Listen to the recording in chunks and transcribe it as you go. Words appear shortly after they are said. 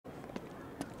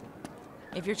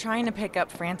If you're trying to pick up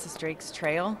Francis Drake's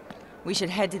trail, we should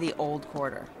head to the old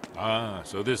quarter. Ah,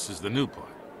 so this is the new part.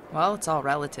 Well, it's all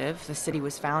relative. The city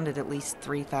was founded at least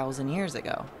 3,000 years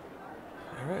ago.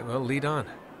 All right, well, lead on.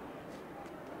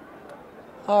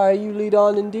 Alright, you lead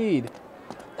on indeed.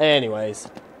 Anyways,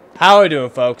 how are we doing,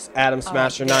 folks? Adam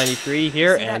Smasher 93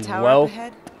 here, See and that tower well, up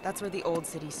ahead? That's where the old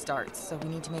city starts, so we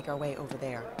need to make our way over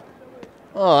there.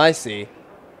 oh, I see.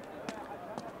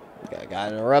 Okay, I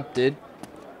got interrupted.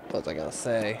 What was I gonna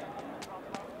say?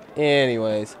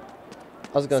 Anyways,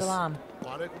 I was gonna. Salam.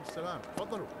 I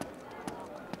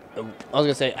was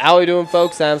gonna say, how are we doing,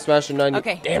 folks? Adam Smasher 93.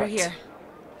 Okay, Damn through it. here.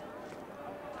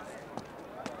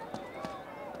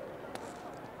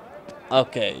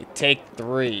 Okay, take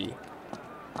 3.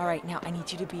 All right, now I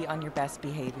need you to be on your best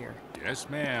behavior. Yes,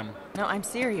 ma'am. No, I'm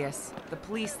serious. The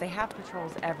police, they have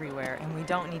patrols everywhere, and we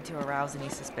don't need to arouse any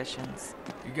suspicions.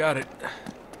 You got it.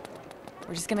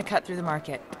 We're just gonna cut through the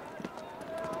market.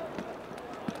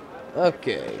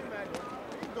 Okay.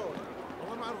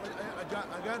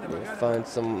 I'm gonna find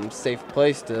some safe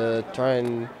place to try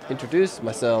and introduce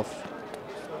myself.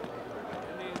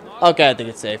 Okay, I think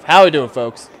it's safe. How are we doing,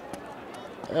 folks?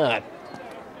 Ah.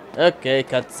 Okay,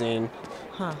 cutscene.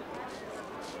 Huh.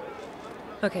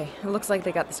 Okay, it looks like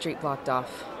they got the street blocked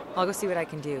off. I'll go see what I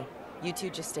can do. You two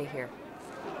just stay here.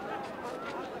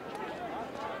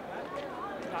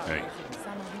 Hey,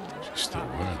 she's still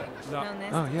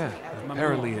running. Oh, yeah.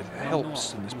 Apparently it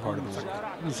helps in this part of the world.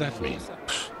 What does that mean?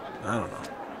 I don't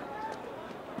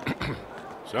know.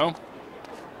 So?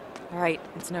 All right,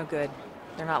 it's no good.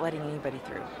 They're not letting anybody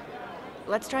through.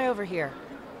 Let's try over here.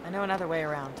 I know another way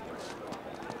around.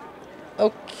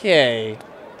 Okay.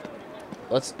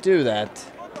 Let's do that.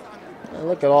 Now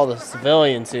look at all the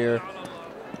civilians here.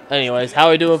 Anyways, how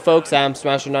are we doing, folks? I'm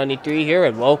Smasher93 here,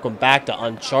 and welcome back to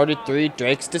Uncharted 3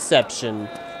 Drake's Deception.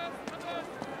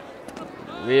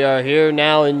 We are here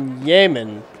now in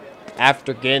Yemen,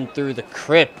 after getting through the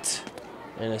crypt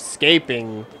and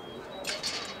escaping.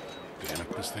 Damn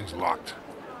it, this thing's locked.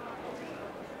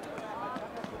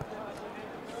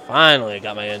 Finally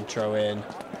got my intro in.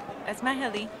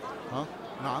 اسمح لي ها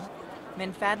نعم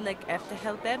من فضلك افتح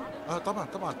الباب. طبعا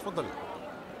طبعا تفضلي.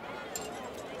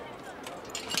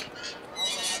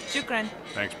 شكرا.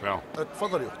 Thanks, pal.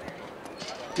 تفضلي اختي.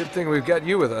 Good thing we've got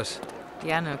you with us.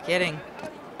 Yeah, no kidding.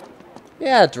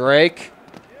 Yeah, Drake.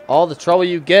 All the trouble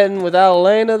you getting without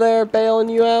Elena there bailing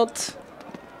you out?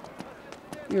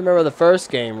 You remember the first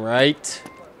game, right?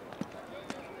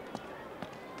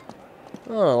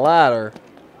 Oh, a ladder.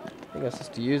 I think I'm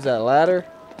supposed to use that ladder.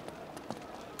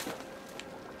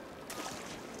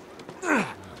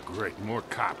 Great, more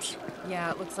cops. Yeah,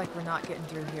 it looks like we're not getting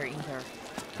through here either.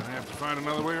 Gonna have to find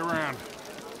another way around.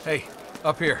 Hey,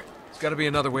 up here. There's got to be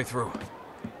another way through.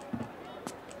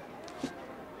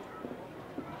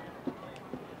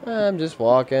 I'm just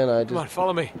walking. Come on,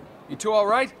 follow me. You two all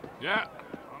right? Yeah,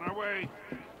 on our way.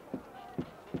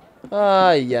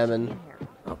 Ah, Yemen.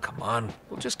 Oh, come on.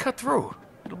 We'll just cut through.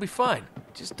 It'll be fine.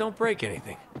 Just don't break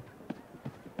anything.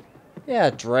 Yeah,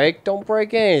 Drake, don't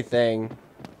break anything.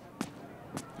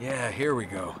 Yeah, here we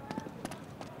go.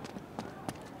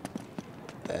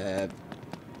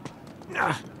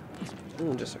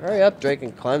 Just hurry up, Drake,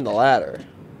 and climb the ladder.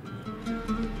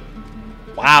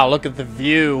 Wow, look at the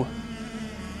view.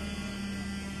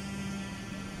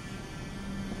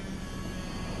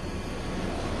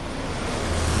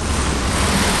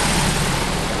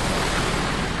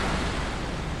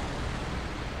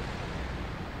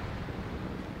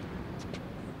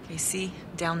 Okay, see?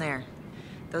 Down there.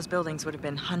 Those buildings would have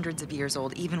been hundreds of years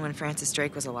old, even when Francis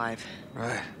Drake was alive.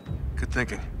 Right. Good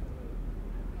thinking.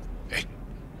 Hey,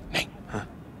 Nate. Huh?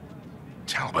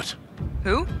 Talbot.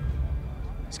 Who?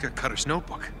 He's got Cutter's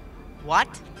notebook.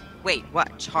 What? Wait,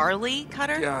 what? Charlie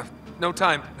Cutter? Yeah, no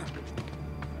time.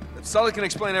 Sully can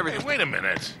explain everything. Hey, wait a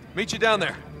minute. Meet you down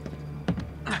there.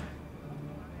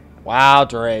 Wow,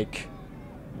 Drake.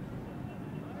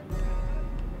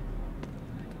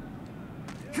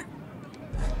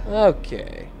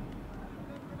 Okay.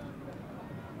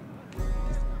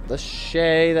 Let's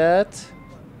shade that.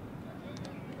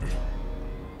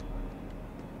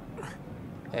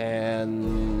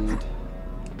 And...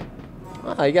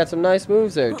 ah, you got some nice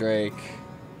moves there, Drake.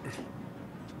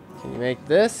 Can you make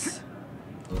this?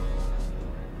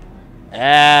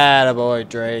 Attaboy,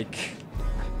 Drake.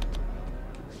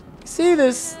 See,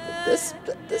 this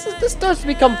starts to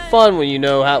become fun when you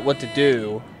know what to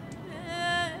do.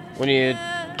 When you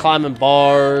climbing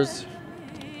bars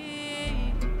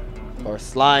or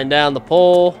sliding down the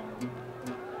pole.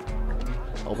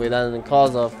 Hopefully that doesn't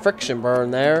cause a friction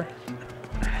burn there.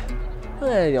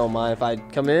 You don't mind if I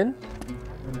come in?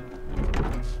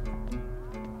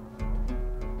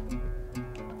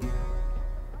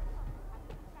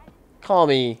 Call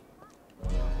me.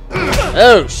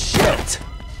 Oh, shit.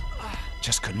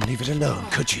 Just couldn't leave it alone,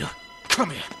 could you?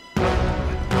 Come here.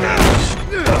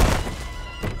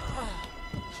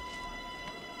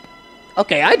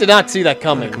 Okay, I did not see that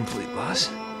coming. Complete loss.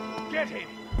 Get him.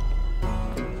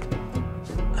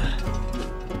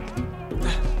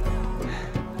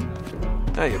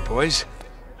 Hiya, boys.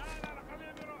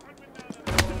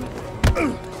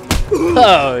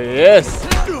 Oh, yes.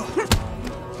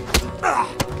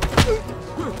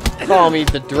 Call me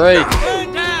the Drake.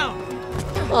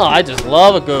 Oh, I just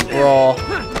love a good brawl.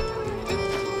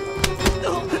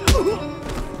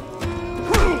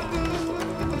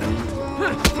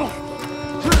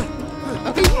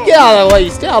 Okay, get out of the way.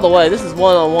 You stay out of the way. This is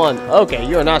one-on-one. Okay,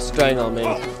 you are not strangling me.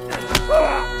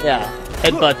 Yeah,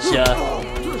 headbutt ya.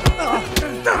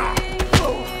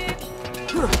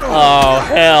 Oh,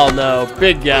 hell no.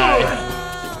 Big guy.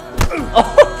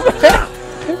 Oh, man.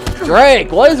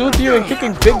 Drake, what is with you and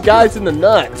kicking big guys in the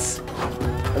nuts?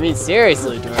 I mean,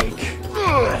 seriously, Drake.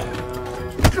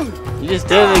 You just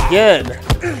did it again.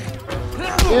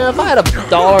 Yeah, if I had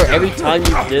 $1 every time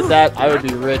you did that, I would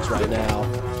be rich right now.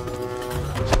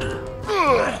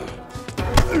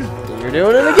 You're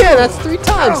doing it again. That's 3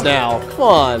 times now. Come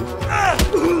on.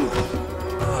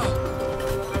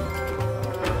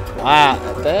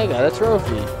 Wow, dang, I got a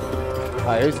trophy.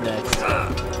 Alright, who's next?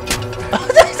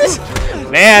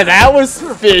 Man, that was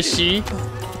fishy.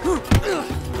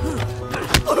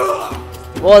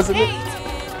 Wasn't it?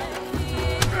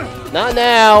 Not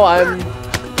now. I'm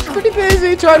pretty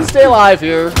busy trying to stay alive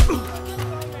here. You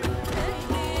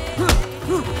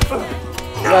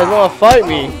guys want to fight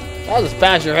me? I'll just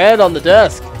bash your head on the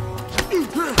desk.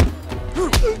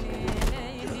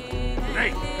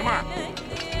 Hey, come on.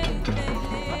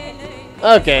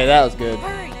 Okay, that was good.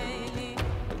 Hurry!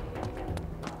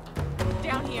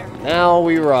 Down here. Now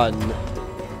we run.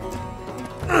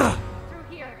 Through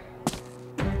here.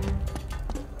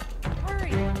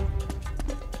 Hurry!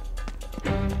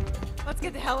 Let's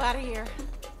get the hell out of here.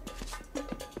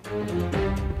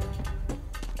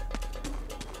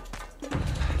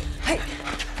 Hey,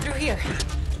 through here.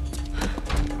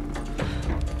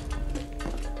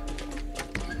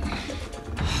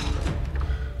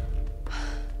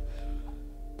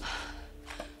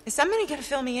 Is somebody gonna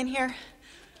fill me in here?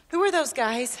 Who are those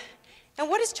guys? And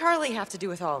what does Charlie have to do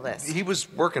with all this? He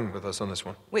was working with us on this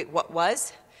one. Wait, what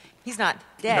was? He's not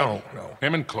dead. No.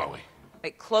 Him and Chloe.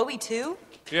 Wait, Chloe too?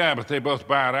 Yeah, but they both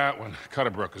bowed out when Cutter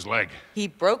broke his leg. He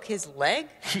broke his leg?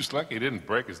 He's lucky he didn't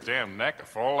break his damn neck or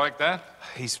fall like that.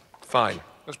 He's fine.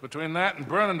 Just between that and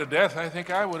burning to death, I think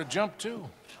I would have jumped too.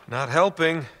 Not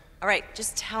helping. All right,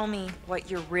 just tell me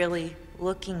what you're really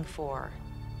looking for.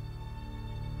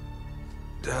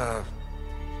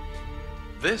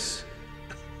 This?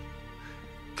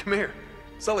 Come here.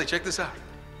 Sully, check this out.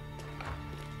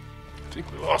 I think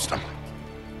we lost him.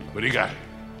 What do you got?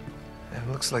 It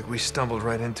looks like we stumbled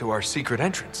right into our secret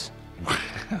entrance. Well,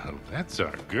 that's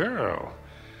our girl.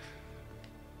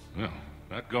 Well,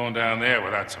 not going down there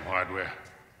without some hardware.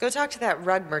 Go talk to that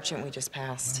rug merchant we just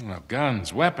passed. Well,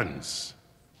 guns, weapons.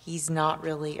 He's not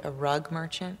really a rug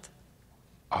merchant.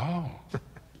 Oh,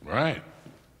 right.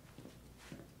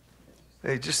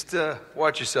 Hey, just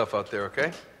watch yourself out there,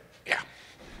 okay? Yeah.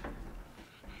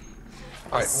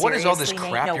 All right, what is all this Seriously,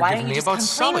 crap Nate? No, you're why giving don't me you about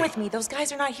just come Sully? with me? Those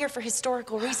guys are not here for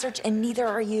historical research, and neither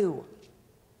are you.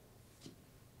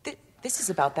 This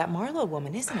is about that Marlowe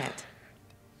woman, isn't it?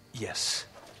 Yes,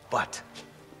 but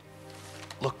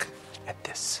look at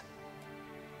this.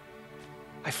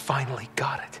 I finally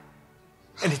got it.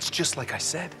 And it's just like I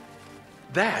said.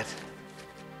 That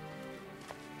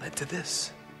led to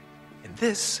this. And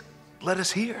this led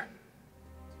us here.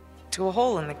 To a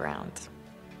hole in the ground.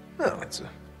 No, it's a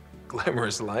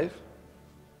glamorous life.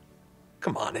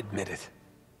 Come on, admit it.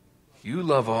 You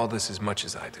love all this as much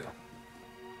as I do.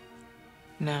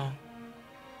 No.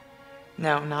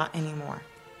 No, not anymore.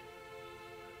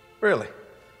 Really?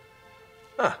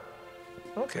 Huh.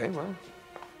 Okay, well,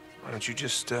 why don't you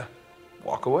just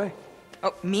walk away?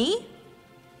 Oh, me?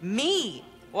 Me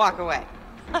walk away.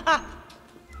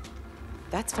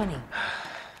 That's funny.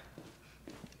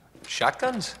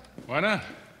 Shotguns? Why not?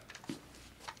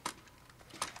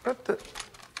 What the?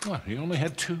 What, he only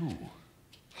had 2.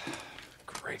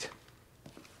 Great.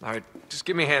 All right, just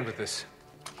give me a hand with this.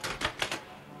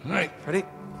 All right. Ready?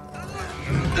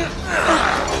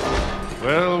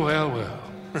 Well, well, well.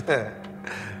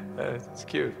 It's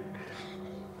cute.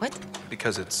 What?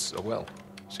 Because it's a well.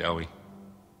 Shall we?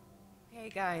 Hey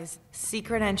guys,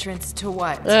 secret entrance to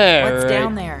what? All What's right.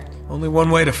 down there? Only one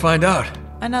way to find out.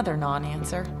 Another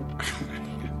non-answer.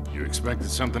 You expected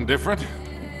something different?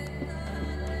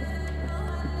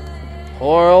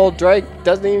 Poor old Drake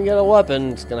doesn't even get a weapon.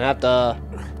 He's gonna have to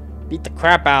beat the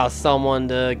crap out of someone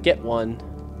to get one.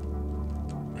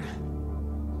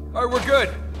 All right, we're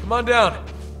good. Come on down.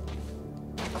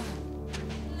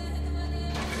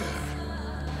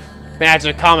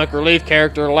 Imagine a comic relief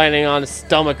character landing on his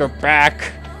stomach or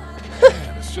back.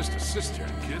 Man, it's just a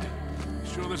cistern, kid.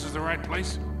 You sure this is the right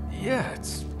place? Yeah,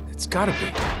 it's gotta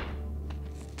be.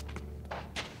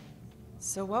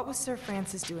 So what was Sir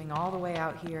Francis doing all the way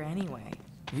out here anyway?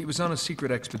 He was on a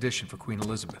secret expedition for Queen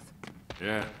Elizabeth.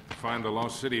 Yeah, to find the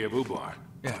lost city of Ubar.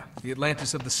 Yeah, the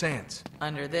Atlantis of the Sands.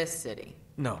 Under this city.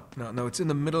 No, it's in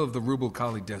the middle of the Rub' al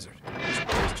Khali Desert. This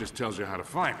place just tells you how to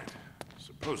find it,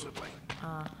 supposedly.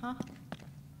 Uh-huh.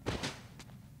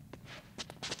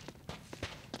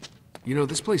 You know,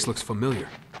 this place looks familiar.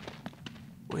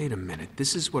 Wait a minute,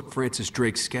 this is what Francis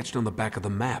Drake sketched on the back of the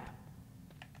map.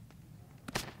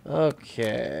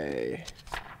 Okay.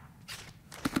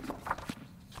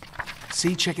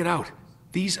 See, check it out.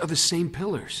 These are the same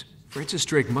pillars. Francis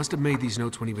Drake must have made these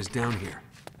notes when he was down here.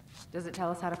 Does it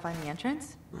tell us how to find the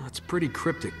entrance? Well, it's pretty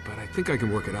cryptic, but I think I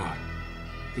can work it out.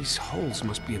 These holes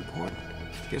must be important.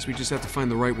 Guess we just have to find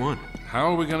the right one.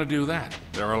 How are we gonna do that?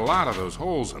 There are a lot of those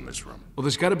holes in this room. Well,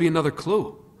 there's gotta be another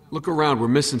clue. Look around, we're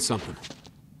missing something.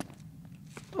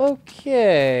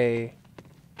 Okay.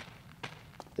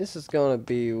 This is gonna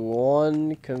be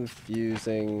one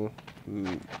confusing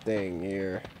thing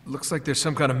here. Looks like there's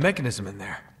some kind of mechanism in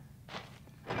there.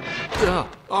 Ugh.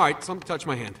 All right, something touched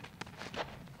my hand.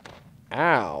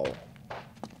 Ow.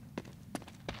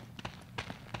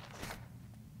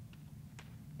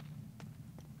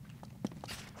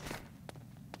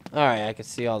 Alright, I can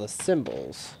see all the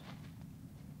symbols.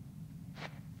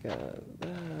 Got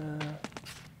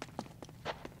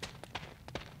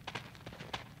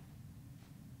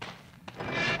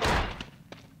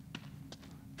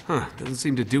Huh, doesn't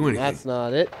seem to do anything. That's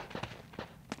not it.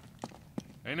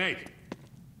 Hey, Nate.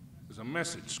 There's a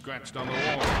message scratched on the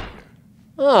wall over here.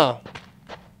 Oh.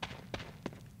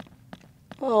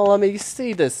 Oh, let me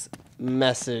see this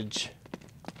message.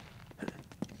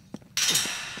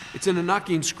 It's in a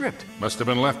Nokian script. Must have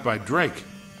been left by Drake.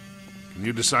 Can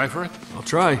you decipher it? I'll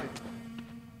try.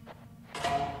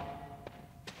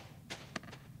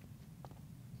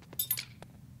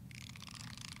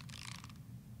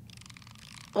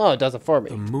 Oh, it does it for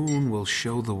The me. moon will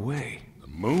show the way. The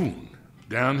moon.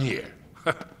 Down here.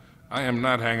 I am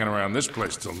not hanging around this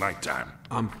place till nighttime.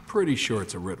 I'm pretty sure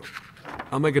it's a riddle.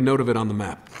 I'll make a note of it on the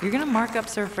map. You're gonna mark up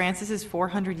Sir Francis's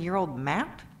 400-year-old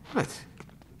map? What?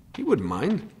 He wouldn't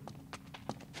mind.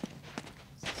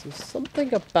 So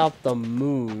something about the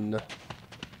moon.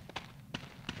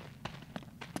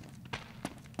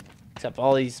 Except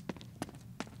all these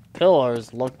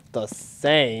pillars look the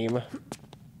same.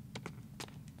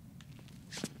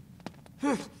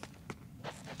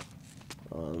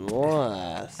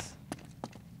 Unless...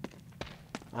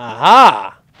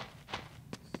 Aha!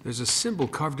 There's a symbol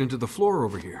carved into the floor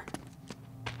over here.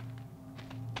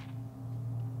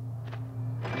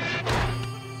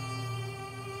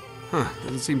 Huh,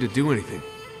 doesn't seem to do anything.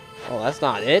 Oh, that's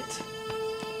not it.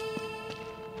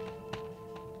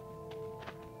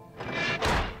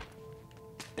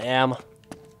 Damn.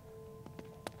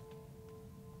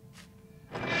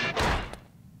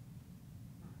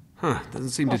 Huh, doesn't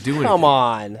seem to do anything. Come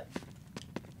on.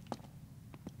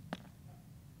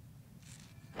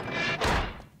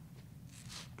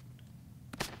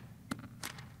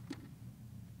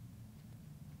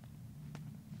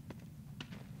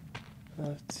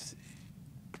 Let's see.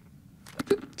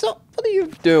 So, what are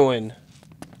you doing?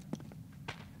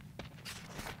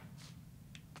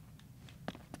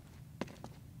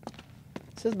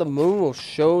 It says the moon will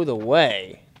show the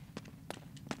way.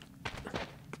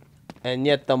 And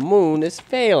yet the moon is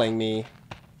failing me.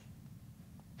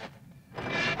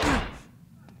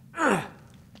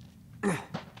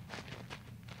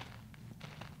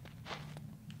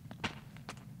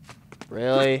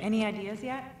 Really? Any ideas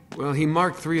yet? Well, he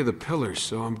marked 3 of the pillars,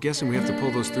 so I'm guessing we have to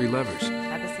pull those 3 levers.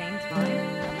 At the same time?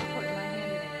 I'm putting my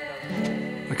hand in any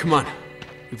of those. Now, come on.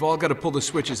 We've all got to pull the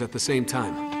switches at the same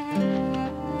time.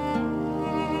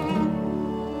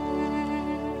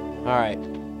 Alright.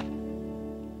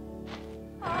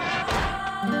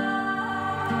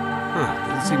 Huh,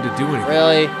 doesn't seem to do anything.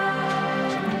 Really?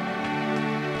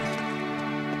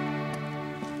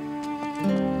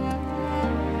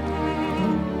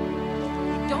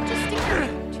 Don't just stick your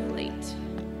head too late.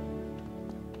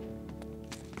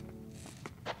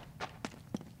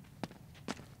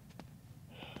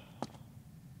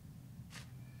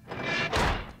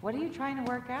 What are you trying to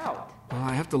work out? Well,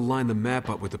 I have to line the map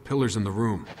up with the pillars in the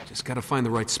room. Just got to find the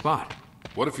right spot.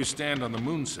 What if you stand on the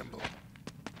moon symbol?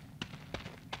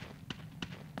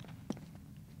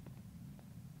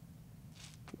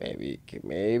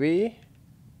 Maybe.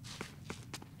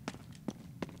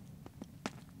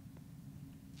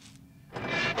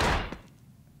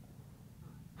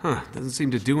 Huh, doesn't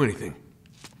seem to do anything.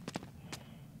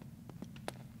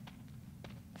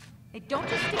 Hey, don't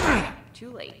just stick around.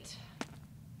 Too late.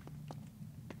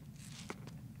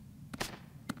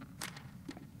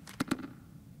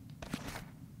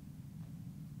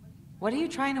 What are you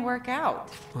trying to work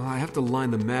out? Well, I have to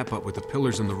line the map up with the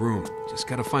pillars in the room. Just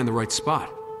gotta find the right spot.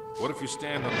 What if you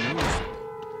stand on the moon symbol?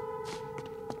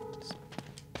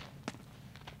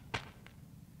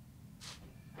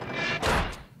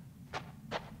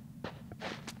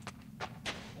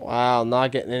 Wow,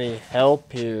 not getting any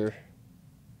help here.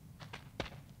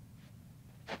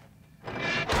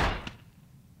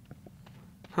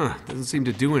 Huh, doesn't seem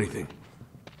to do anything.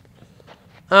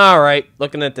 Alright,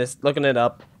 looking at this, looking it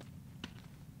up.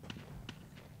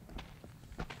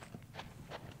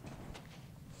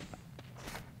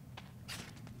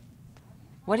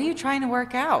 What are you trying to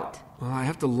work out? Well, I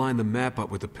have to line the map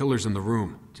up with the pillars in the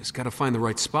room. Just gotta find the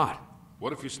right spot.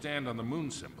 What if you stand on the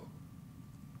moon symbol?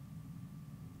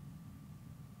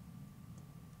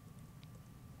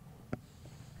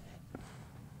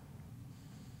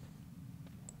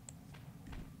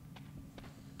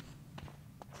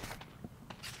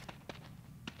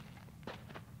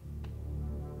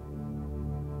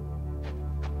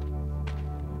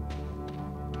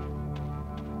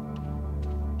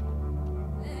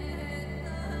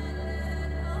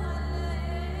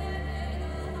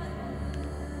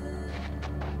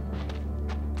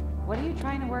 What are you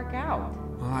trying to work out?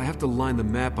 Well, I have to line the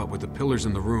map up with the pillars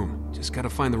in the room. Just gotta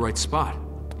find the right spot.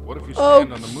 What if you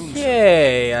stand on the moon symbol?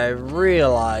 Okay, I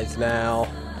realize now.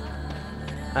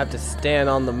 I have to stand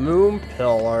on the moon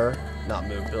pillar. Not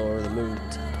moon pillar, the moon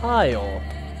tile.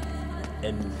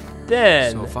 And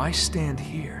then... So if I stand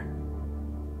here...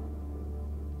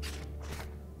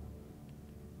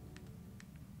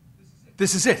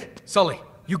 This is it! Sully,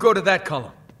 you go to that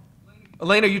column.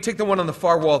 Elena, you take the one on the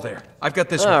far wall there. I've got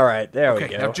this one. Alright, there we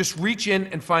Okay, go. now just reach in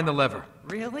and find the lever.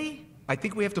 Really? I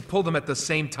think we have to pull them at the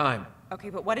same time. Okay,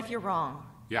 but what if you're wrong?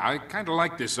 Yeah, I kind of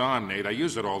like this arm, Nate. I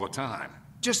use it all the time.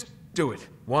 Just do it.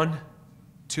 1,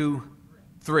 2,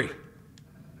 3.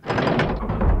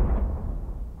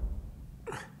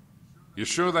 You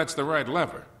sure that's the right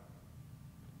lever?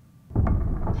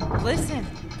 Listen.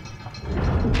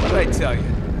 What did I tell you?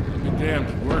 I'll be damned,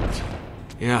 it worked.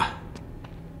 Yeah.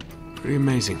 Pretty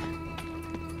amazing.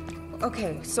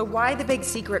 Okay, so why the big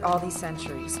secret all these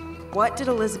centuries? What did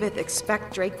Elizabeth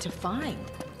expect Drake to find?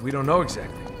 We don't know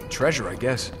exactly. Treasure, I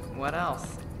guess. What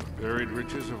else? Buried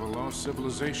riches of a lost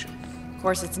civilization. Of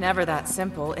course, it's never that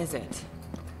simple, is it?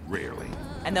 Rarely.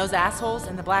 And those assholes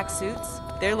in the black suits?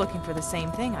 They're looking for the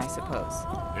same thing, I suppose.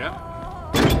 Yeah.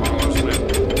 Follow us then.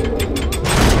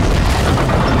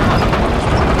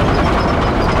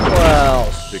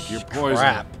 Well, Pick your poison.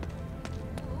 crap.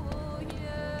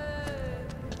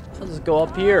 I'll just go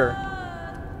up here.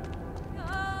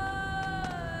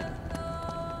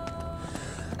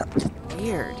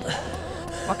 Weird.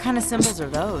 What kind of symbols are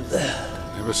those?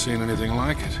 Never seen anything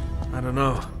like it. I don't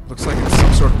know. Looks like it's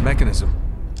some sort of mechanism.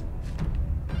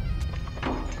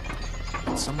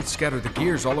 Someone scattered the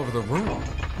gears all over the room.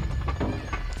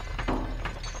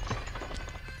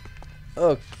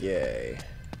 Okay.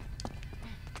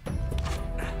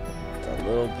 A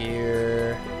little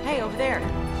gear. Hey, over there.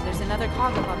 There's another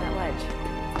cog up on that ledge.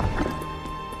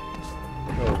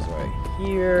 Goes right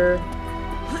here.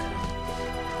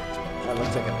 That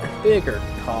looks like a bigger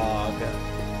cog.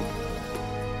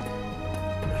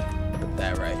 Put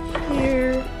that right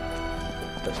here.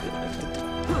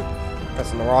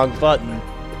 Pressing the wrong button.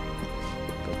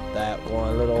 Put that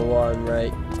one, little one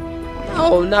right.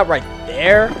 No, not right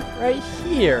there. Right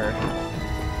here.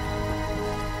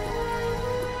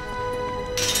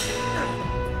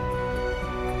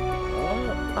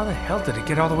 How the hell did it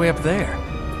get all the way up there?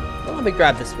 Well, let me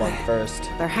grab this one first.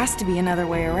 There has to be another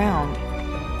way around.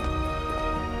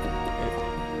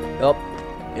 Yup.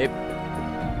 Yep.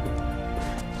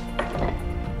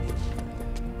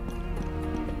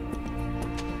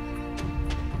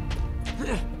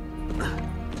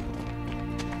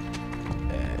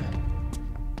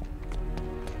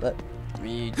 Let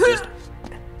me just...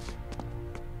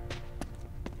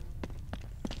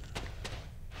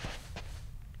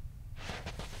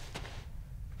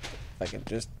 If I can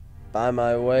just find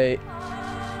my way...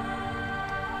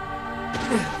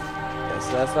 Guess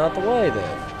that's not the way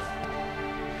then.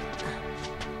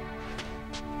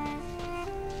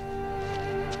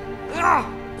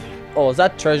 Oh, is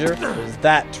that treasure? Or is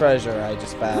that treasure I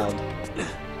just found?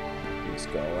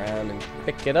 Just go around and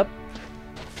pick it up.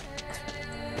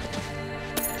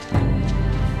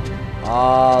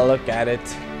 Oh, look at it.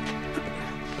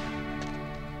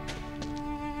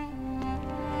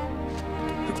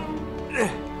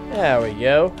 There we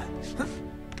go.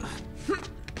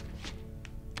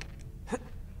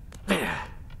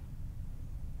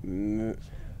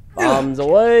 Bombs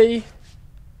away.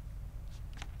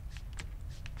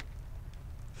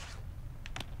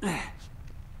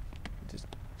 Just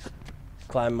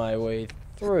climb my way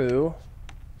through.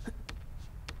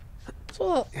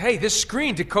 So, Hey, this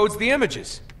screen decodes the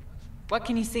images. What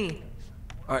can you see?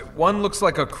 Alright, one looks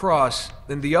like a cross,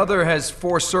 then the other has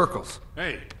 4 circles.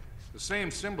 Hey, the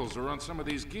same symbols are on some of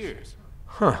these gears.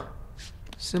 Huh.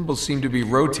 Symbols seem to be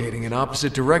rotating in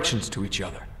opposite directions to each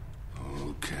other.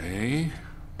 Okay.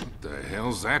 What the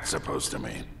hell's that supposed to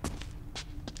mean?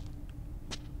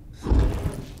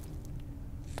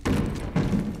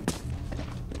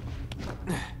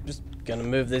 just gonna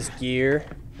move this gear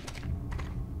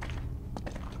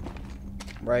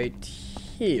right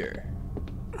here.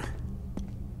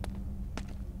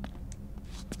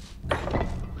 I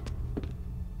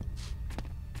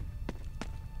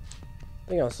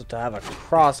think I'm supposed to have a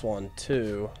cross one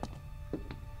too.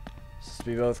 Supposed to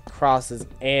be both crosses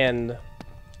and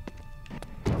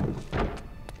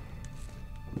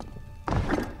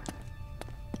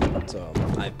so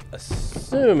I'm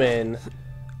assuming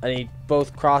I need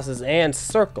both crosses and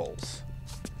circles.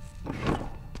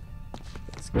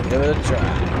 Let's give it a try.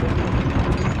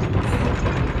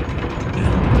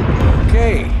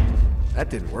 Okay, that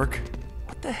didn't work.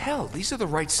 What the hell? These are the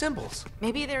right symbols.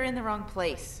 Maybe they're in the wrong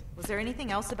place. Was there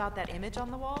anything else about that image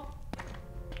on the wall?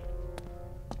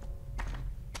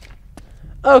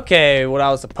 Okay, what I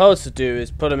was supposed to do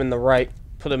is put them in the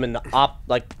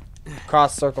like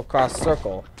cross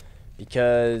circle,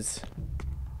 because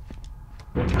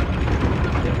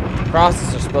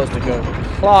crosses are supposed to go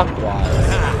clockwise.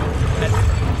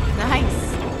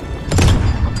 Nice.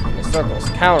 The circle's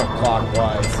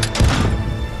counterclockwise.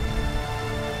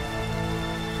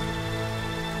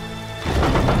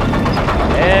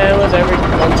 And with every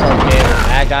Uncharted game,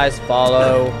 bad guys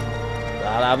follow,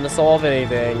 without having to solve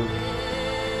anything,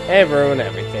 and ruin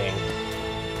everything.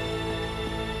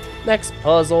 Next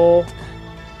puzzle.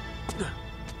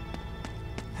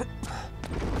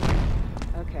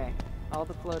 Okay, all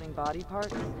the floating body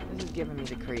parts? This is giving me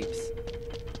the creeps.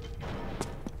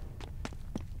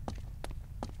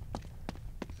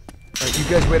 Alright, you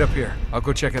guys wait up here. I'll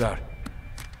go check it out.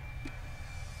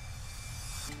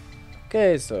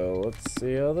 Okay, so let's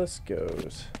see how this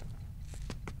goes.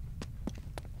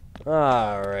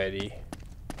 Alrighty.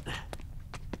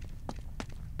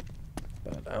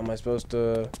 But how am I supposed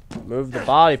to move the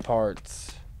body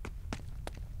parts?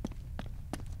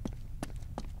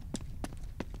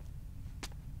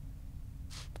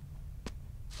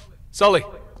 Sully,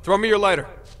 throw me your lighter.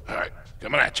 All right,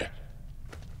 coming at you.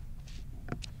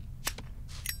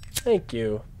 Thank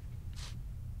you.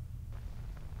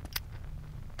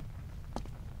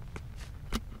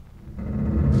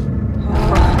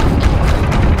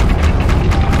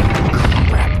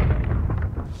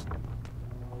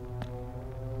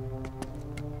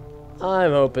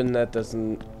 I'm hoping that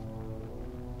doesn't...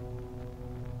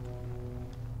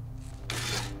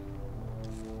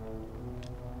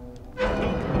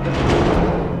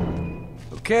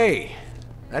 Okay,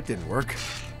 that didn't work.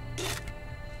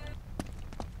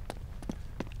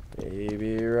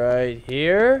 Maybe right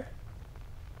here?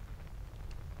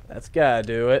 That's gotta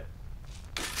do it.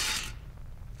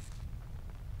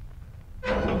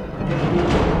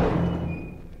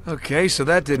 Okay, so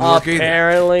that didn't work either.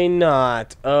 Apparently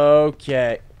not.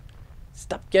 Okay.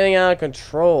 Stop getting out of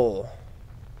control.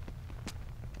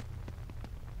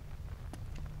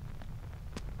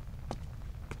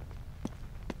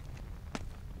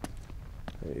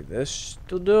 Maybe this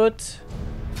will do it.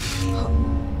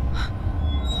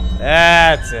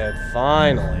 That's it,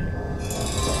 finally.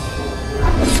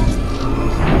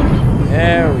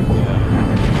 There we go.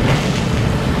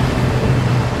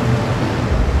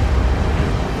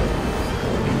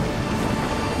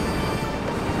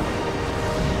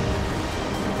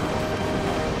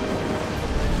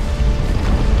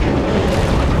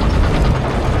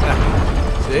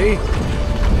 See?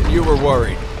 And you were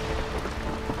worried.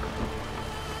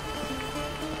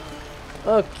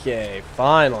 Okay,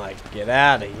 finally, I can get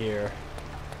out of here.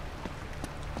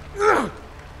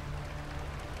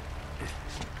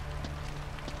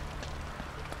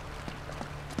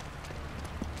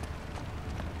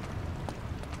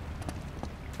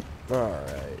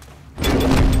 Alright.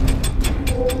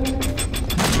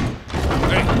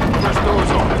 This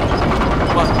door's open.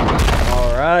 Come on.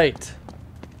 All right.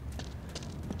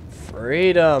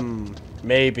 Freedom,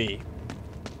 maybe.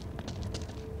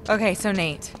 Okay, so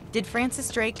Nate, did Francis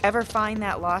Drake ever find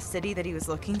that lost city that he was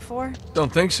looking for?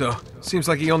 Don't think so. Seems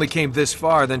like he only came this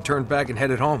far, then turned back and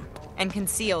headed home. And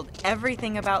concealed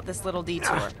everything about this little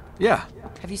detour? Yeah.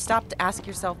 Have you stopped to ask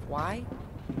yourself why?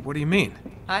 What do you mean?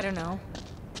 I don't know.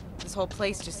 This whole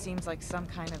place just seems like some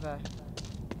kind of a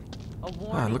Ah,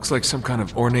 warning. it looks like some kind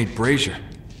of ornate brazier.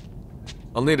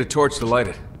 I'll need a torch to light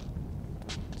it.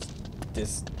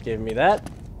 Just give me that.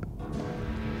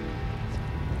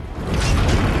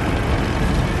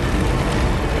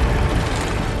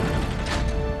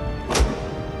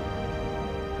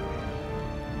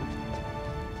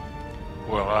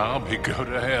 Well, I'll be go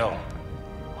to hell.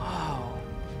 Wow.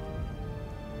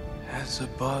 As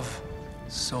above,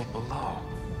 so below.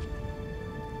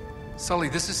 Sully,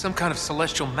 this is some kind of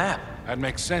celestial map. That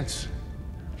makes sense.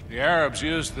 The Arabs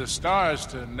used the stars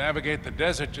to navigate the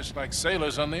desert just like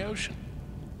sailors on the ocean.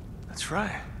 That's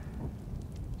right.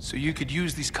 So you could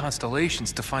use these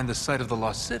constellations to find the site of the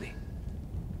lost city.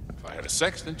 If I had a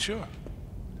sextant, sure.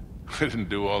 I didn't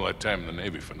do all that time in the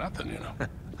Navy for nothing, you know.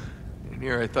 And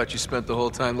here I thought you spent the whole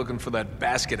time looking for that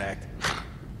basket act.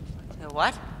 The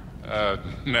what?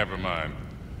 Never mind.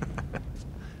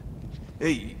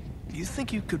 Hey, you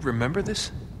think you could remember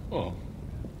this? Well,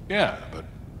 yeah, but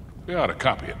we ought to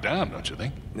copy it down, don't you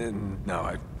think? No,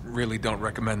 I really don't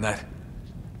recommend that.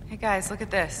 Hey guys, look at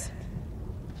this.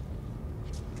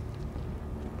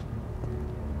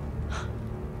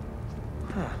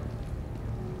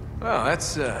 Well,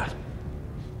 that's,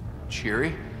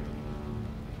 cheery.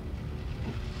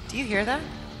 Do you hear that?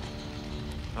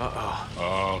 Uh-oh.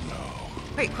 Oh,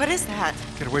 no. Wait, what is that?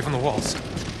 Get away from the walls.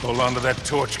 Hold on to that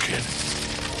torch, kid.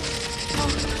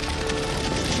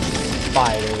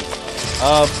 Spiders.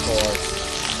 Of course.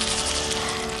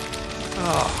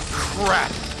 Oh,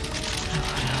 crap.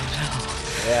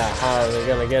 Yeah, how are we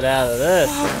gonna get out of this?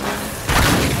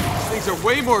 These things are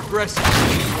way more aggressive.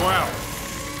 Well,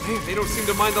 Hey, they don't seem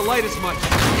to mind the light as much.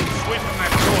 swing on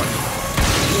that torch.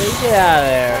 Yeah, get out of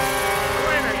there.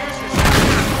 Elena, use your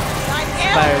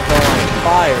Spiders don't like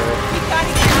fire. We gotta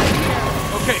get out of here.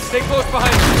 Okay, stay close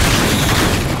behind me.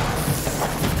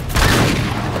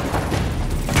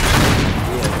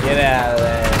 Yeah, get out of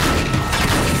there.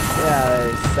 Get out of there,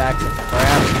 you sacks of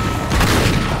crap.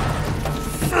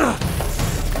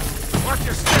 Watch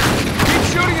your step. Keep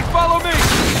shooting and follow me.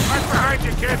 Right behind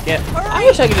you, kid. I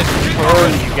wish I could just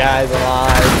burn you guys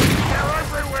alive. They're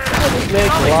everywhere. That would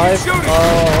make Ollie, keep life shooting. a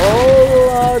whole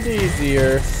lot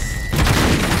easier.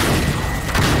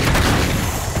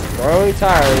 Growing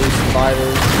tired of these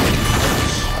spiders.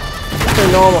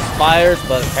 They're normal spiders,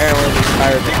 but apparently these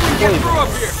spiders Think we are can get through up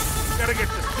poisonous. here. Gotta get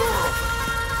this door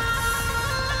open.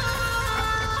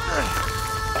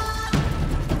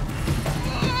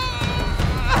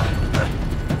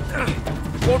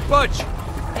 Won't budge.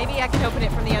 Maybe I can open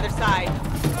it from the other side.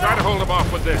 Try to hold him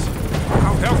off with this.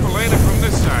 I'll help Elena from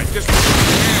this side, just as you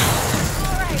can.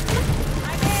 Alright,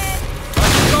 I'm in.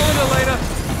 How's it going, Elena?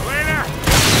 Elena!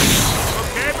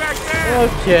 Okay back there?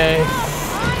 Okay.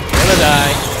 Gonna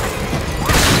die.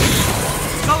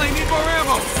 Sully, need more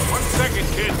ammo. 1 second,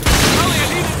 kid. Sully, I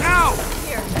need it now.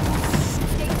 Here.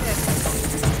 Take this.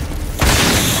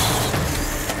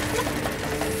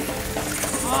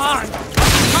 Come on.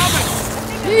 Coming.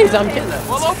 Jeez, I'm getting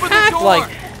Well, open the attacked door. like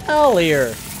hell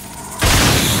here.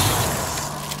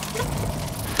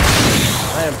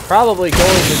 I am probably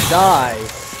going to die.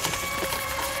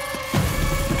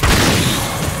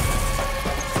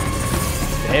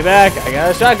 Stay back, I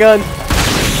got a shotgun.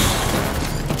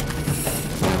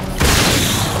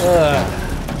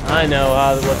 I know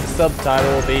what the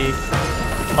subtitle will be.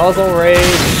 Puzzle Rage,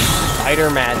 Spider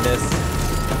Madness.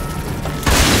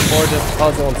 Or just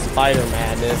Puzzle and Spider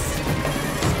Madness.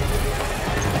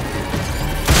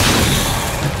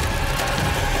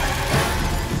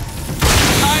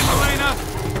 Time, Elena.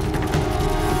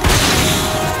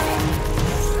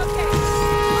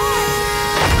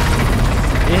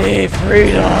 Yay,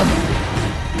 freedom!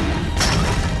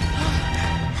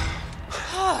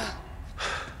 Oh,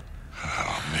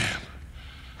 man.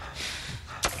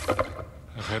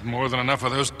 I've had more than enough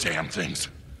of those damn things.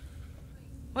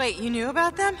 Wait, you knew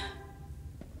about them?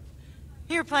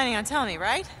 You were planning on telling me,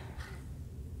 right?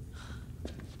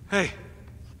 Hey.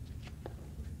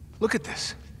 Look at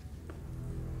this.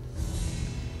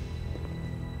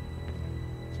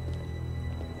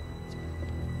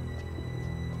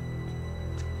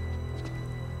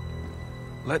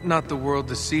 Let not the world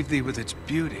deceive thee with its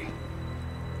beauty.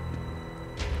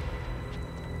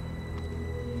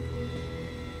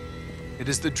 It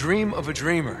is the dream of a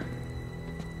dreamer.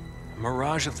 A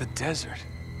mirage of the desert.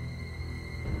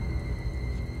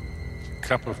 The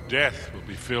cup of death will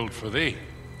be filled for thee.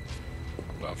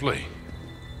 Lovely.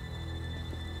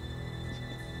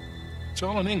 It's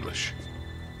all in English.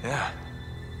 Yeah.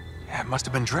 Yeah, it must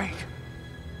have been Drake.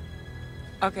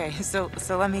 Okay, so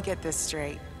let me get this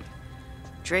straight.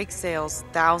 Drake sails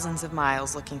thousands of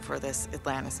miles looking for this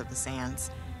Atlantis of the Sands.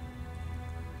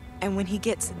 And when he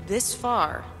gets this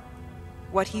far,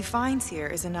 what he finds here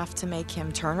is enough to make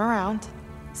him turn around,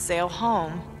 sail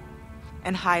home,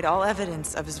 and hide all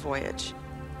evidence of his voyage.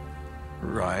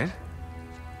 Right.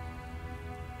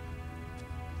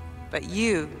 But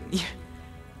you're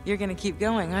gonna keep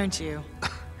going, aren't you?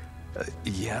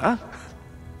 Yeah?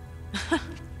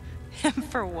 And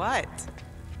for what?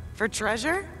 For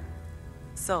treasure?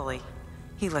 Sully,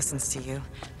 he listens to you.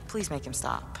 Please make him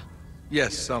stop.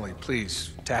 Yes, Sully,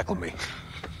 please, tackle me.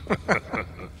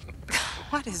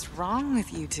 What is wrong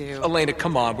with you two? Elena,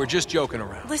 come on, we're just joking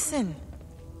around. Listen,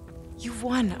 you've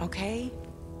won, okay?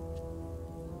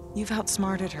 You've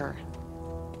outsmarted her.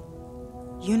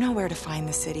 You know where to find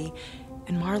the city,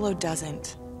 and Marlowe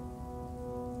doesn't.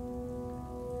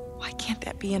 Why can't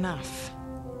that be enough?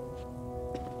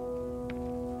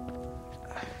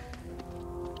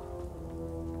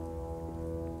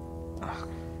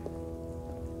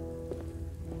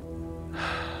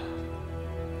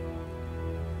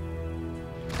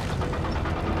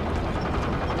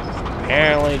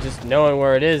 Apparently, just knowing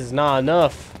where it is not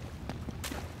enough.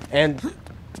 And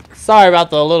sorry about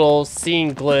the little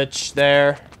scene glitch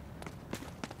there.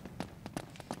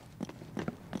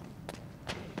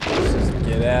 Let's just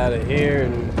get out of here,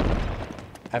 and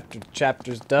after the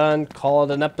chapter's done, call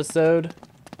it an episode.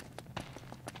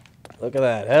 Look at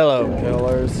that. Hello,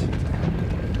 killers.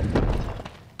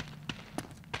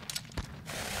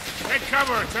 Take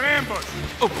cover, it's an ambush.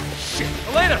 Oh, shit.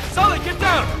 Elena, Sully, get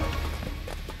down!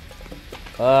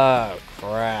 Oh,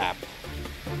 crap.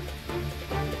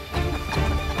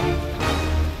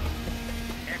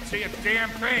 Can't see a damn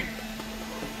thing.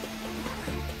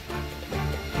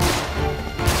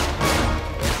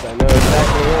 Guess I know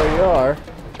exactly where you are.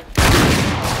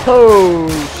 Oh,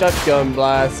 shotgun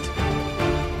blast.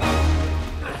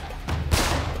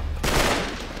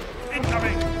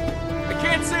 Incoming. I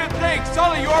can't see a thing!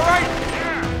 Sully, you alright?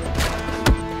 Yeah.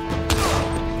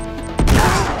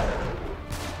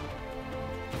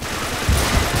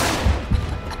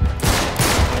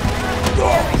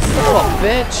 Son of a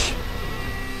bitch.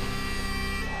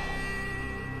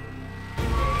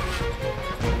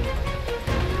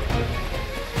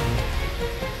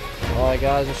 All I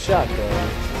got is a shotgun.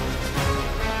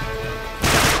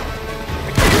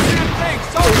 I can't see a thing!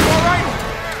 Sully, you alright?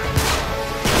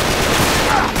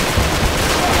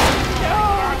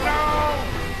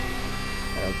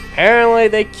 Apparently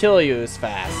they kill you as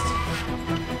fast.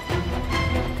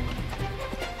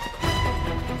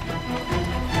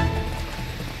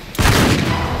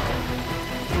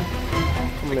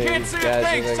 How many of can't these see a guys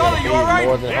thing. are there Sully, gonna you be? alright?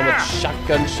 More than how Yeah. much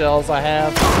shotgun shells I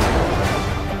have.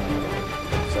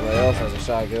 Somebody else has a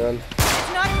shotgun.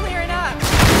 It's not clearing up.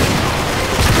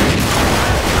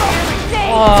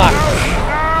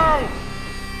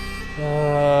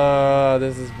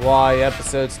 This is why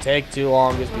episodes take too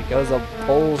long, is because of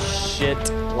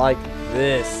bullshit like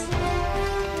this.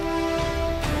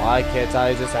 Why can't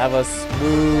I just have a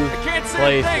smooth I can't see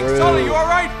a thing! Sully, you playthrough?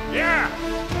 alright? Yeah.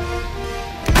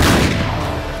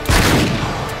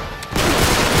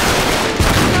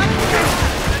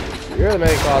 You're the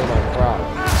main cause of my problem.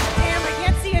 Damn, I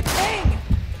can't see a thing.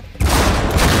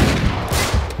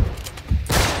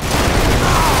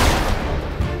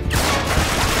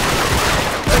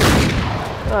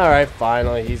 Alright,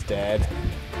 finally, he's dead.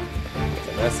 It's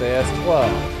an SAS-12.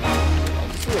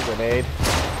 I see a grenade.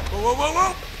 Whoa, whoa, whoa,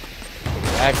 whoa!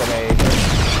 That grenade.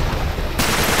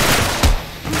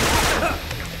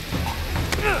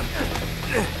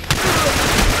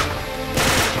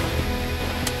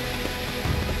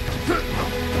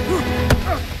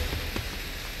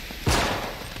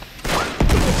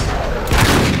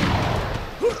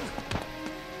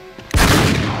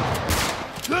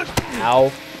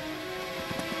 Ow.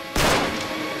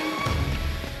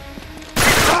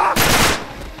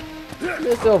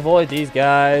 Just to avoid these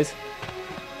guys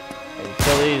and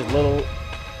kill these little.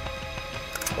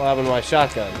 What happened to my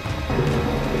shotgun?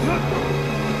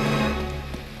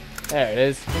 There it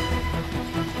is.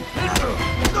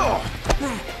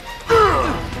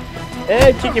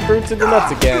 And kick your brutes in the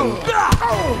nuts again.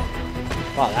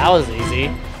 Wow, that was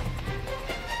easy.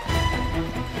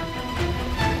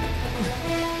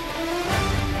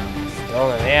 Still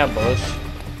in an ambush.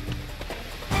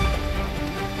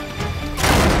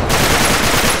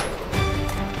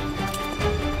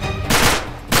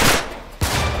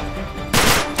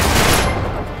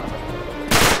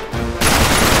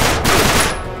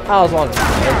 I was on it. Oh,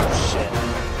 shit.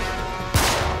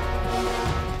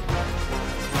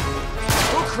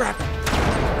 Oh, crap!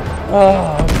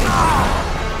 Oh.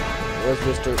 Where's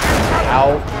Mr.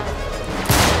 Ow?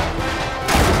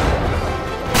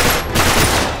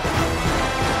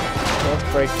 Let's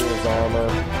break through his armor.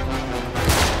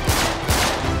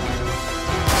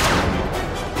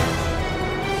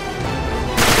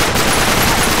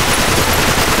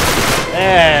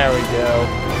 There we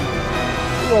go.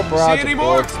 See what barrage of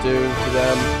bullets do to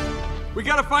them. We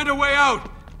gotta find a way out!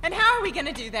 And how are we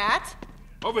gonna do that?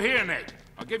 Over here, Nate.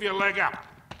 I'll give you a leg up.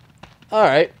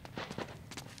 Alright.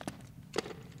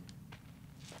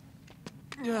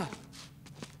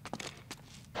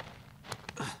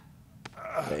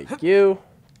 Thank you.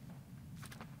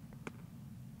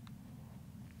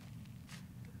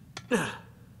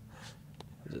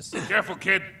 Just Careful,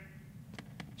 kid.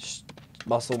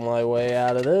 muscle my way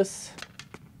out of this.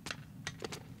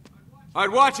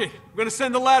 Alright, watch it. I'm gonna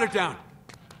send the ladder down.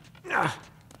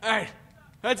 Alright,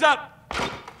 heads up!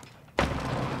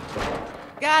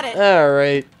 Got it.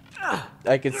 Alright.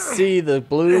 I can see the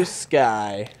blue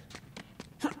sky.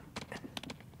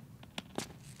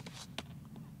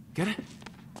 Get it?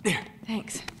 There.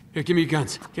 Thanks. Here, give me your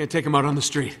guns. Can't take them out on the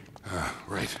street.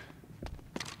 Right.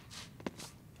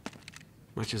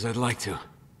 Much as I'd like to.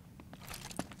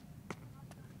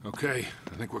 Okay,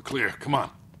 I think we're clear. Come on.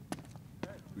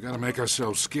 We gotta make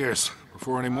ourselves scarce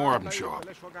before any more of them show up.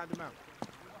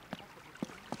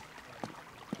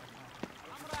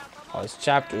 Oh, this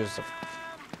chapter is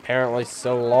apparently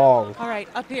so long. All right,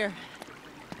 up here.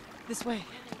 This way.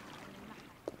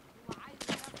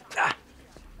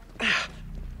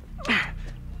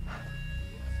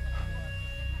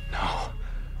 No.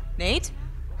 Nate?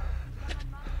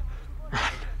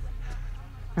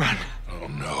 Run. Oh,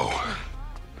 no.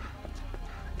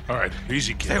 All right,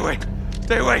 easy, kid. Stay away.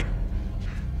 Stay away.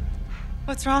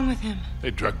 What's wrong with him?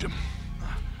 They drugged him.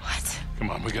 What? Come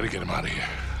on, we gotta get him out of here.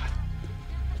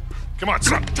 Come on,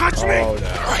 son. Touch me! Oh, no.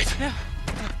 All right. No.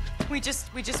 We just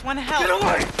want to help. Get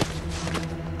away!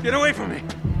 Get away from me!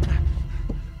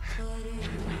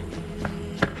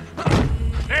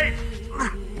 Nate!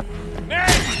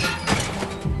 Nate!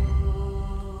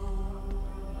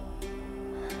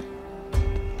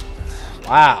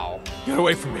 Wow. Get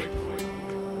away from me.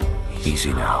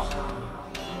 Easy now.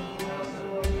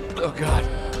 Oh, God.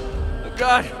 Oh,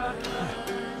 God.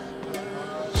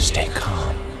 Stay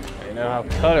calm. I know how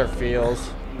Cutter feels.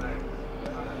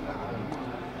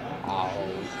 Oh.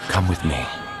 Come with me.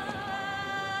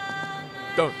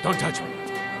 Don't touch me.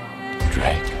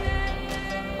 Drake.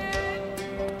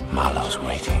 Marlowe's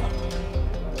waiting.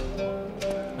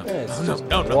 It's No, just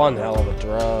no, no. one hell of a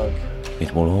drug.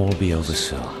 It will all be over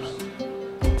soon.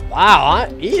 Wow,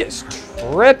 he is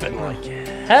tripping like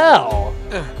hell.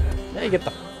 Now you get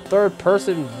the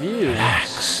third-person view.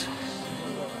 Relax.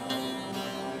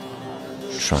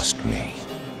 Trust me.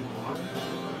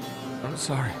 I'm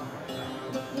sorry.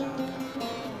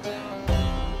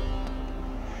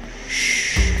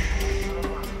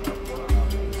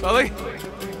 Sully?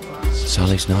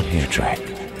 Sully's not here, Drake.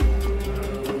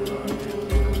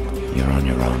 You're on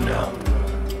your own now.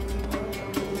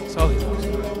 Sully.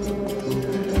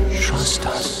 Trust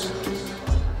us.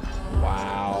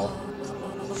 Wow.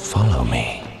 Follow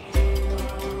me.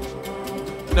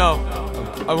 No,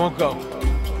 I won't go.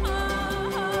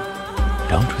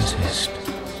 Don't resist.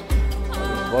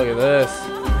 Look at this.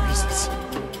 Jesus.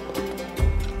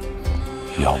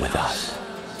 You're with us.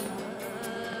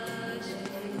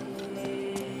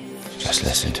 Just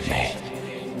listen to me.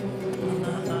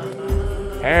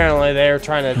 Apparently they're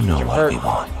trying to You know what we convert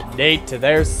want. Nate to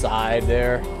their side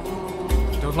there.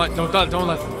 Don't let them. I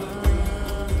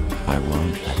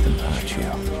won't let them hurt you.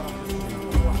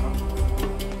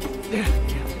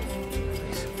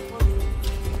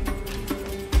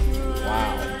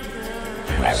 Wow.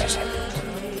 Where is it?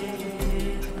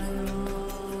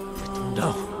 No.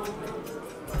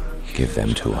 Give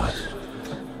them to us.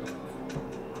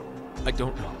 I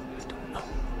don't know.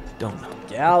 Don't know.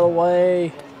 Get out of the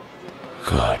way.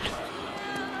 Good.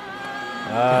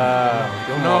 I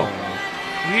don't know.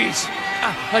 Please.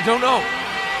 I don't know.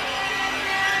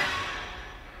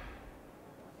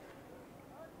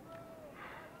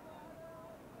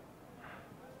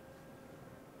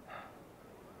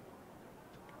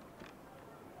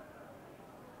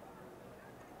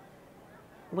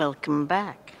 Welcome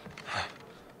back.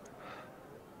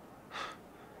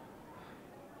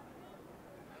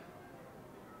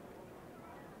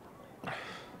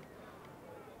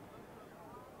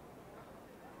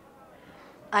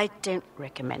 I don't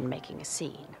recommend making a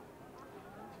scene.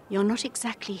 You're not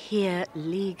exactly here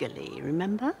legally,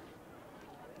 remember?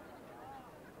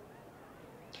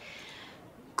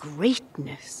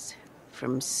 greatness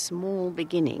from small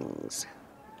beginnings.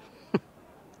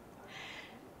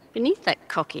 Beneath that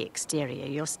cocky exterior,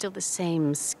 you're still the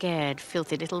same scared,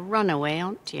 filthy little runaway,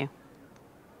 aren't you?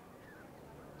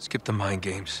 Skip the mind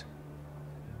games.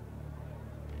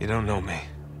 You don't know me.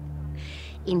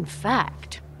 In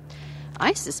fact,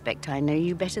 I suspect I know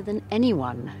you better than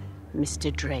anyone,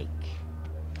 Mr. Drake.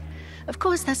 Of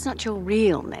course, that's not your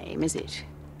real name, is it?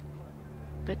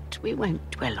 But we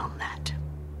won't dwell on that.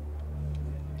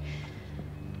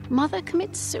 Mother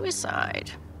commits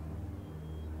suicide.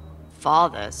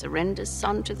 Father surrenders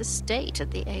son to the state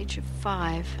at the age of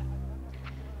 5.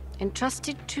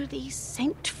 Entrusted to the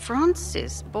St.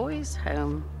 Francis Boys'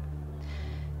 Home.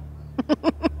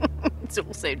 It's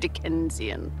also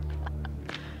Dickensian.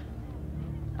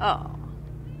 Oh.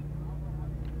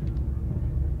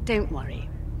 Don't worry.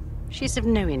 She's of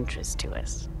no interest to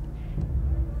us.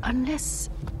 Unless,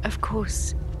 of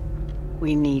course,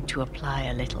 we need to apply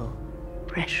a little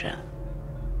pressure.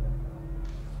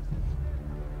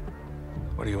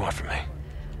 What do you want from me?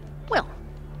 Well,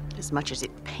 as much as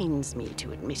it pains me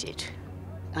to admit it,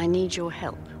 I need your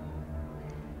help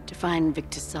to find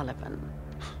Victor Sullivan.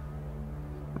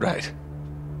 Right.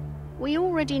 We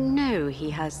already know he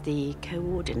has the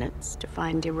coordinates to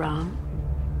find Iram.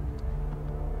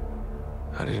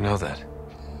 How do you know that?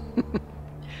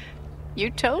 You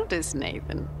told us,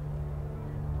 Nathan.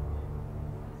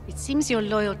 It seems your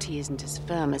loyalty isn't as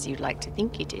firm as you'd like to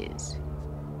think it is.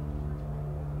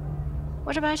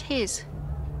 What about his?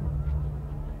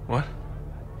 What?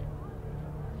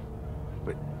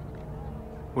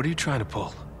 What are you trying to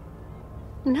pull?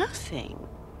 Nothing.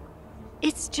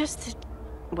 It's just that,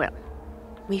 well,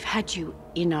 we've had you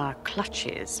in our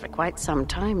clutches for quite some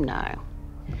time now,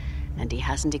 and he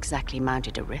hasn't exactly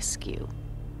mounted a rescue.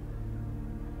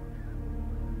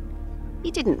 He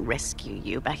didn't rescue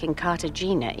you back in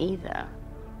Cartagena either.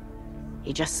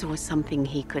 He just saw something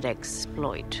he could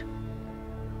exploit.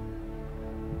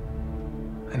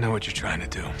 I know what you're trying to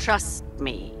do. Trust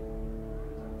me.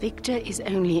 Victor is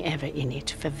only ever in it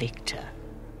for Victor.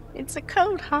 It's a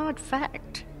cold, hard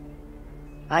fact.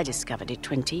 I discovered it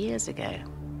 20 years ago.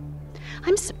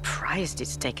 I'm surprised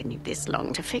it's taken you this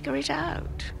long to figure it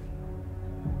out.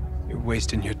 You're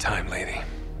wasting your time, lady.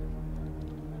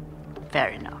 Fair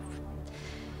enough.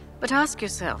 But ask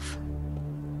yourself,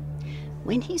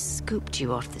 when he scooped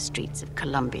you off the streets of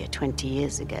Colombia 20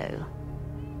 years ago,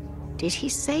 did he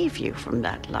save you from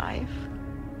that life?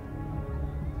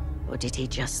 Or did he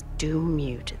just doom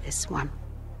you to this one?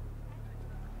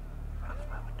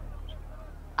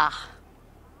 Ah,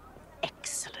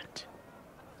 excellent.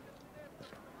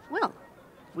 Well,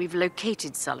 we've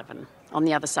located Sullivan on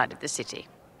the other side of the city.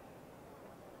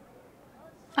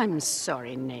 I'm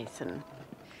sorry, Nathan.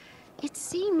 It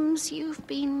seems you've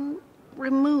been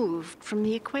removed from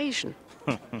the equation.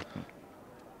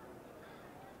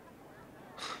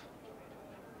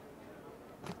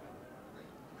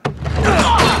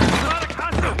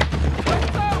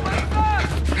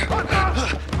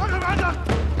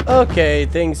 Okay,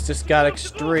 things just got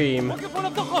extreme.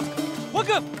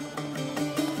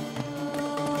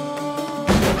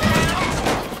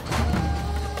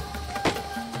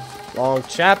 Long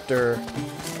chapter.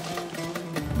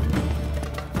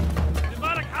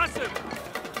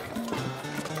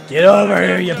 Get over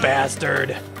here, you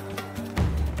bastard.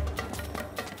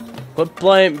 Quit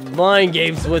playing mind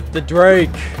games with the Drake.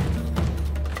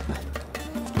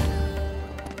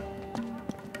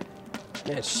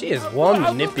 Man, she is one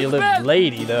manipulative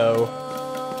lady, though.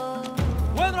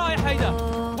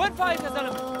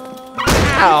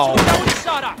 Ow!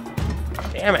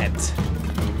 Damn it.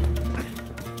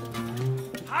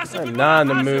 I'm not in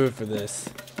the mood for this.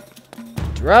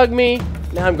 Drug me,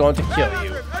 now I'm going to kill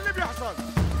you.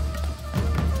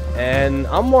 And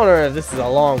I'm wondering if this is a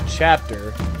long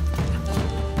chapter.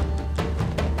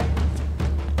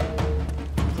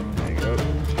 There you go.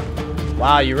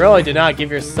 Wow, you really did not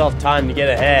give yourself time to get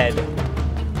ahead.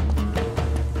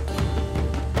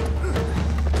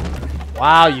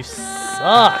 Wow, you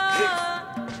suck.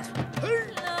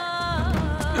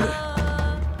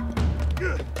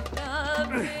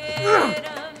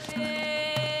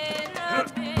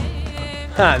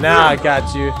 Ha, now I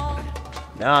got you.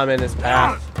 Now I'm in his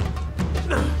path.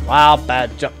 Wow,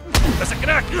 bad jump.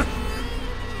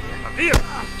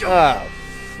 Oh,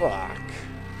 fuck.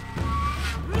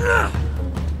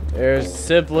 There's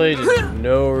simply just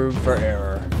no room for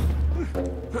error.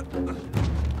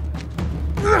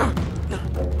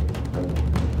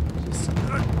 Just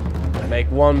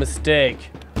make one mistake.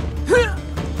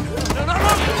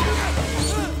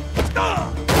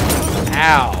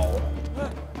 Ow.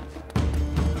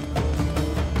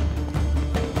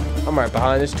 right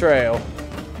behind this trail.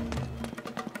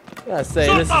 Gotta say,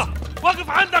 this is وقف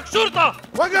عندك شرطة.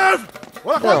 وقف.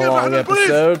 been a long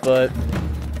episode, but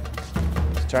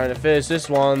just trying to finish this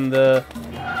one. The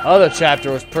other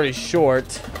chapter was pretty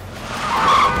short.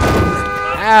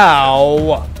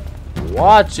 Ow!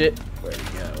 Watch it. Where'd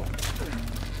he go?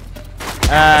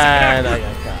 And I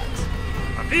got caught.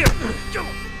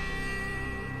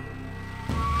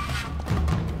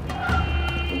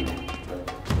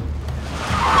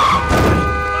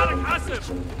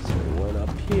 So we went up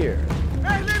here.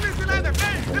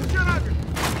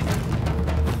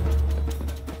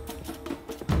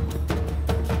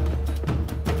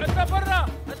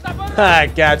 I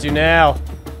got you now.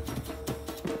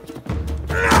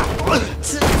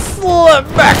 Slip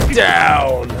back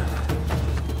down.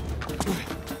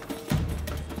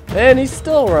 And he's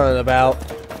still running about.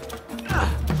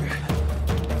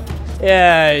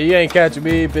 Yeah, you ain't catching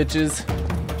me, bitches.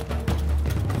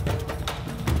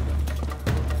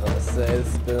 Let's say this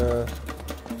has been a...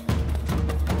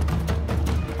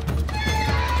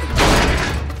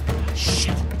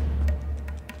 Shit.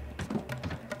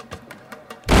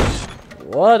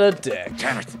 What a dick.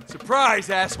 Damn it! Surprise,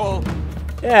 asshole!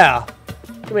 Yeah.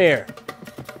 Come here.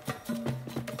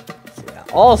 Yeah.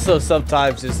 Also,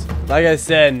 sometimes just, like I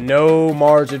said, no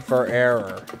margin for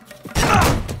error.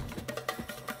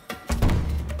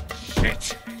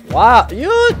 Shit! Wow,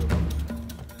 you're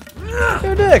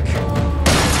a dick.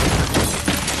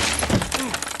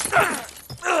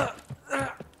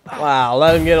 Wow,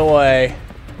 let him get away.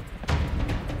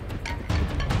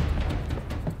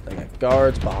 I got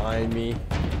guards behind me.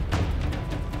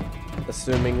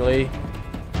 Assumingly.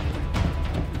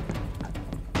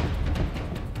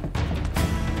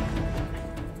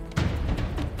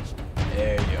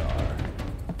 There you are.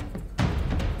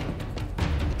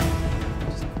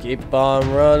 Just keep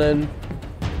on running.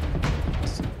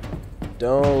 Just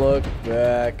don't look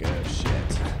back. Oh shit.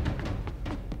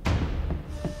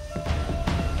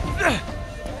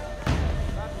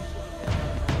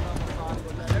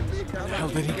 Where the hell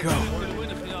did he go?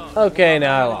 Okay,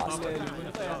 now I lost it.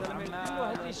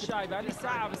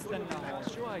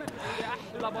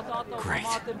 Great.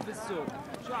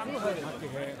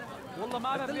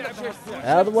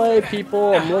 Out of the way,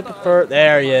 people. I'm looking for...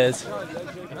 There he is.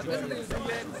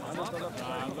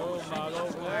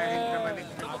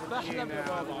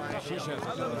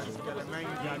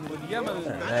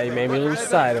 Now you made me lose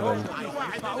sight of him.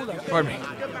 Pardon me.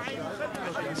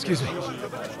 Excuse me.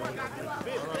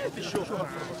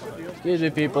 Excuse me,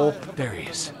 people. There he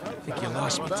is. I think you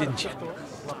lost me, didn't you?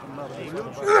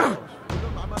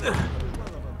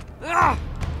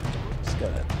 Just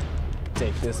gonna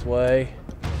take this way.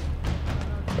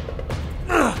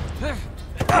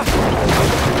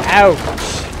 Ouch!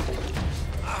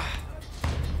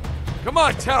 Come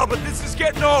on, Talbot, this is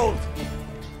getting old!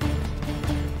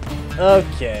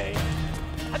 Okay.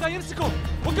 هذا يمسكه.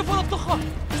 وقف ولا بطخه.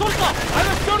 شرطة.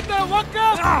 أنا الشرطة.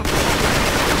 وقف.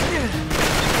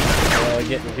 Oh,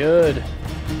 getting good.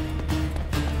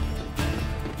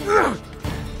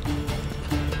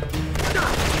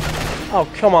 Oh,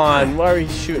 come on. Why are you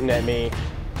shooting at me?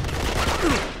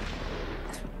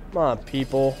 Come on,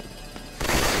 people.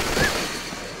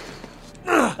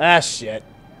 Ah, shit.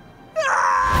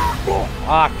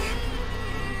 Fuck.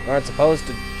 You aren't supposed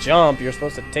to jump. You're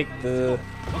supposed to take the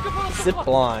zip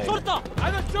line.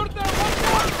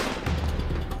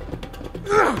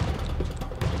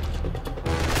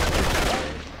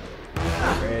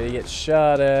 Ready to get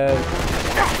shot at.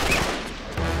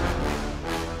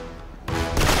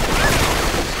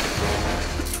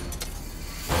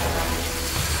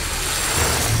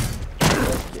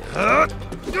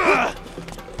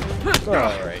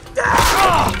 Alright.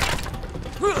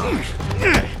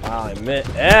 Wow,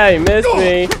 he missed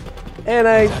me. And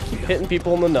I keep hitting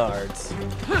people in the nards.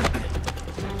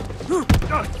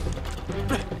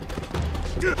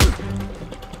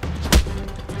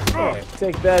 Okay,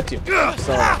 take that, you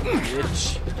son of a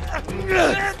bitch.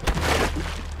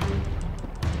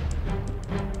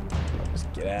 Just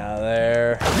get out of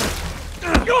there.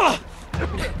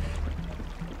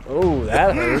 Oh,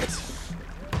 that hurts.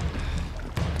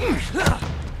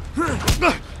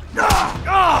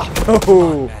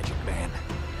 Oh. Magic man.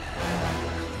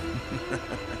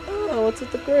 Oh, what's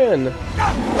with the grin?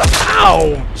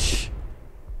 Ouch!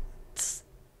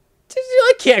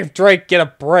 I can't Drake get a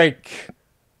break.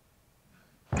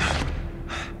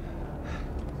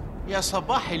 يا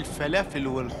صباح الفلافل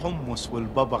والحمص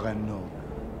والبابا غنوج.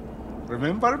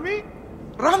 Remember me?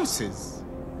 Ramses.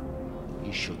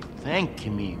 You should thank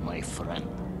me, my friend.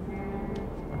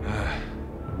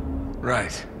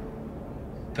 Right.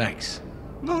 Thanks.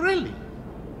 No, really.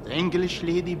 The English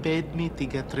lady paid me to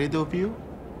get rid of you.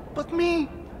 But me,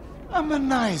 I'm a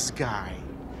nice guy.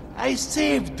 I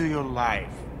saved your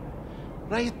life.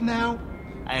 Right now,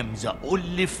 I am the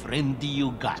only friend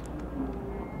you got.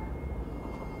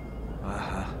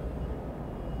 Uh-huh.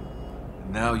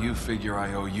 Now you figure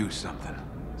I owe you something.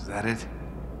 Is that it?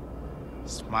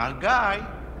 Smart guy.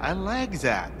 I like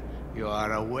that. You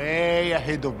are way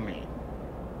ahead of me.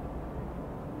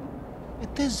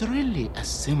 It is really a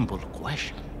simple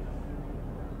question.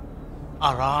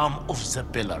 Iram of the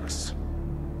Pillars.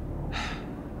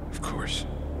 Of course.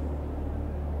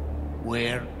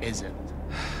 Where is it?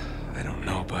 I don't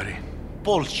know, buddy.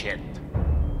 Bullshit.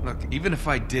 Look, even if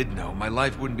I did know, my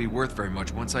life wouldn't be worth very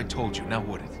much once I told you, now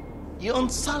would it? You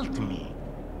insult me.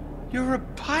 You're a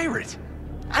pirate!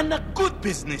 And a good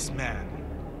businessman.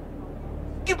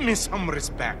 Give me some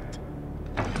respect.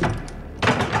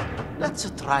 Let's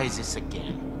try this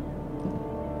again.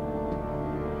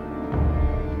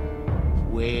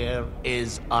 Where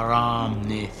is Iram,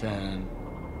 Nathan?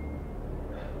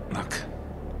 Look,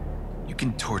 you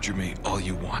can torture me all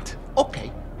you want.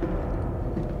 Okay,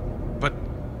 But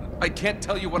I can't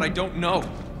tell you what I don't know.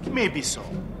 maybe so.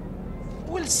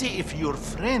 We'll see if your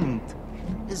friend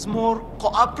is more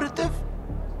cooperative.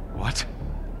 What?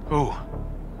 Who?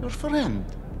 Your friend,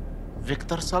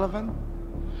 Victor Sullivan.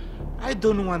 I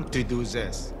don't want to do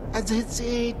this. At his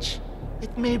age,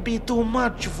 it may be too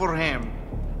much for him.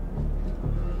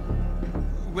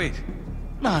 Wait.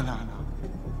 No.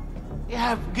 You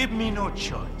have given me no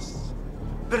choice.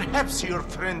 Perhaps your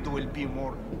friend will be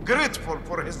more grateful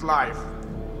for his life.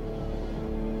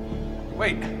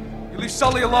 Wait. You leave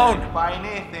Sully alone. Bye,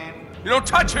 Nathan. You don't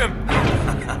touch him!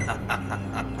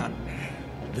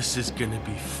 This is gonna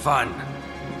be fun.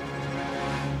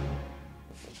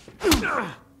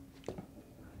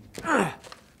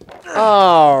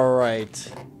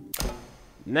 Alright.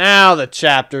 Now the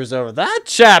chapter's over. That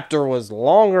chapter was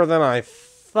longer than I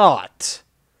thought.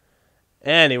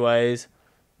 Anyways,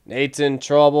 Nate's in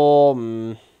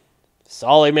trouble.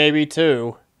 Sully maybe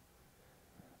too.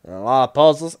 A lot of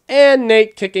puzzles. And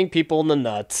Nate kicking people in the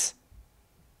nuts.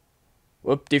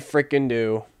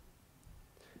 Whoop-de-frickin-do.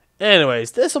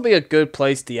 Anyways, this will be a good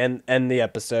place to end the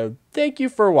episode. Thank you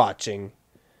for watching.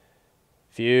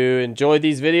 If you enjoyed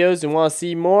these videos and want to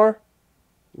see more,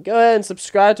 go ahead and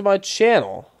subscribe to my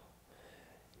channel.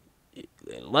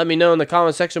 Let me know in the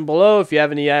comment section below if you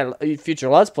have any future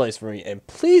Let's Plays for me. And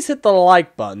please hit the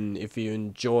like button if you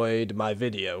enjoyed my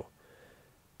video.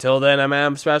 Till then, I'm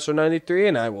AdamSmasher93,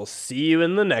 and I will see you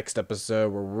in the next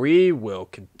episode where we will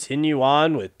continue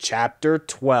on with Chapter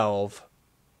 12.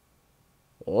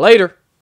 Later.